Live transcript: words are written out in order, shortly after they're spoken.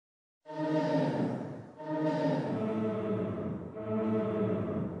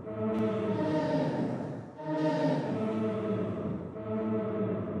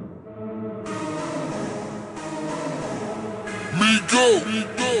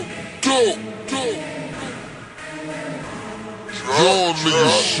Young nigga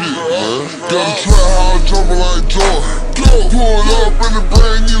shit, man. Gotta try how I'm jumping like joy. Pull up in the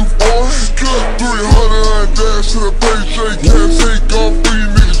brand new Ford. 300 dash to the paycheck. Can't take off for you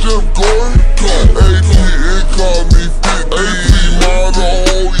niggas just going. AP, it called me 50. AP, model,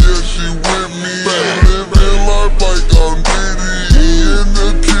 oh yeah, she with me. Living life like I'm Diddy. In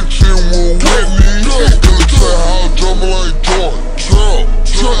the kitchen with Whitney. Gotta try how I'm jumping like joy.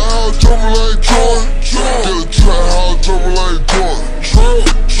 Try how I'm jumping like joy. Gotta try how I'm jumping like joy.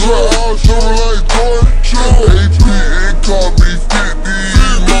 Try how I'm jumping like joy. AP, it called me 50.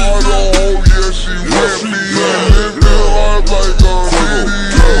 Model, oh yeah, she with me. Living life like I'm Diddy.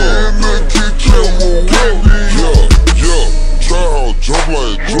 In the kitchen with Whitney. Try how I'm jumping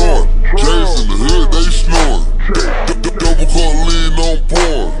like joy. J's in the hood, they snoring. Double cut lean on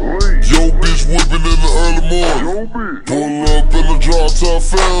porn. Yo bitch whipping in the early morning. Pull up in the drop top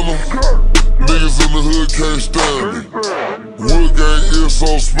family. Niggas in the hood can't stand me. Wood gang is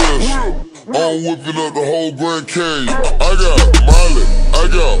so special. I'm whipping up the whole Grand Canyon. I got Miley, I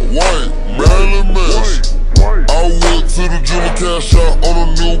got White, Marilyn Manson. I went to the jewelry cash shop on a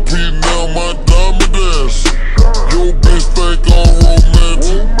new P, now my diamond dance. Yo bitch think I'm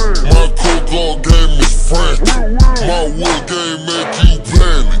romantic. My coke game is frantic. My wood game make you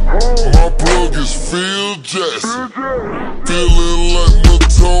panic. My plug is Phil Jackson. Feeling like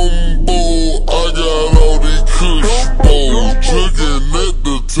Matumbo. I got all these kush bowls. Jugging at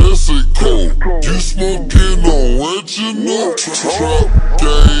the Tessico. You smoking on Reginald? Trap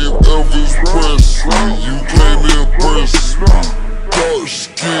game, Elvis Presley. You can't impress me. Dark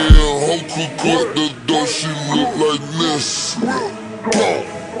skin, hoe could cut the door. She look like this.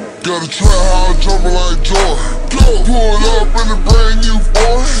 Gotta try how I'm jumping like joy. Pull up in the brand new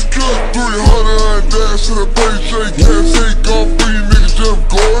Ford. 300 dash to the paycheck. Can't take off for you niggas just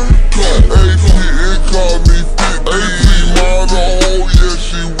going. AP, it called me 50. AP, model, oh yeah,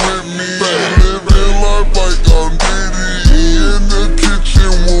 she with me. Living life like I'm Diddy. In the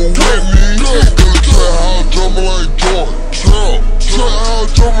kitchen with Whitney. Gotta try how I'm jumping like joy. Try how I'm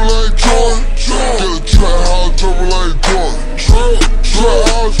jumping like joy. Gotta try how I'm jumping like joy. Try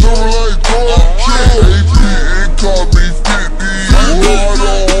how I'm jumping like joy. AP, it called me 50.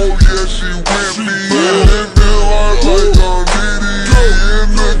 Model, oh yeah, she with me. Living life like I'm Diddy. In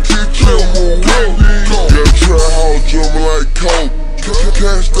the kitchen with Whitney. Gotta try how I'm jumping like coke.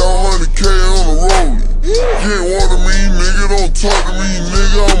 Cashed out 100K on the road. You ain't want me, nigga, don't talk to me,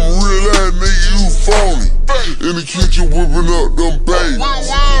 nigga. I'm a real ass nigga, you phony. In the kitchen whipping up them babies.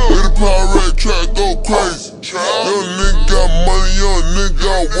 Let the pirate track go crazy. Young nigga got money, young nigga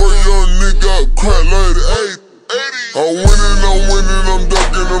got work, young nigga got crack like the 80s. I'm winning, I'm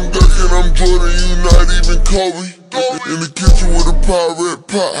ducking, I'm Jordan, you not even Kobe. In the kitchen with a pirate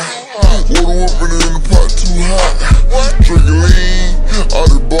pot. Water whipping in the pot too hot. Drinking lean out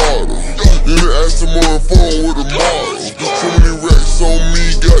the bottle. In the Aston Martin phone with a model. So many racks on me,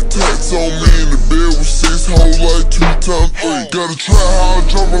 got tax on me. In the bed with 6 hoes like 2 times 3. Gotta try how I'm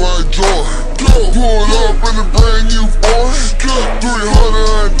jumping like joy. Pull up in the brand new Ford.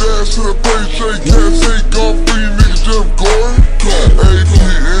 300 dash to the paycheck. Can't take off for you niggas just going. AP,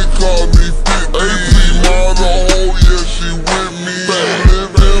 it called me 50. AP, model, oh yeah, she with me.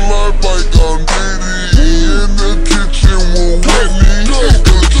 Living life like I'm Diddy. In the kitchen with Whitney.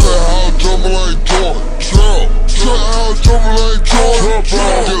 Gotta try how I'm jumping like joy. Try how I'm jumping like joy.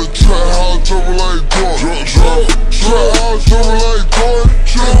 Gotta try how I'm jumping like joy. Try how I'm jumping like joy.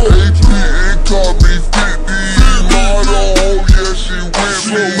 AP, it called me 50. Model, oh yeah, she with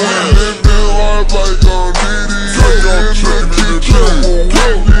me. Living life like I'm Diddy. In the kitchen with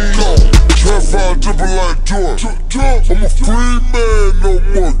Whitney. Try how I'm jumping like joy. I'm a free man, no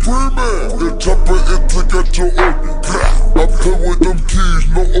more. The chopper, it take out your organ. I play with them keys,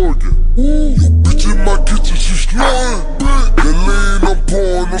 no organ. Yo bitch in my kitchen, she snoring. The lean, I'm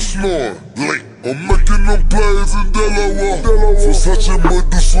pouring, I'm snoring. I'm making them plays in Delaware. For such a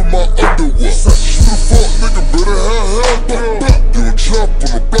Medusa with my underwear. Shoot a fuck, nigga, better have help. You a trap on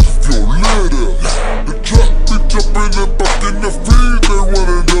the block if you don't live there. The trap be jumping and back in the feed. They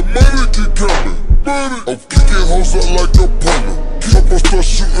running, the money keep coming. I'm kicking hoes out like a punter. Chopper start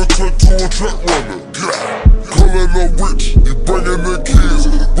shooting, turn to a track runner. Calling a witch, you bringing the kids.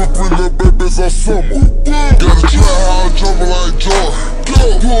 Whipping the babies all summer. Gotta try how I'm jumping like joy.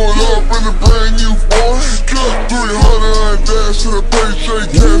 Pull up in the brand new Ford. 300 dash to the paycheck.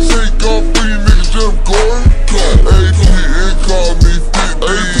 Can't take off for you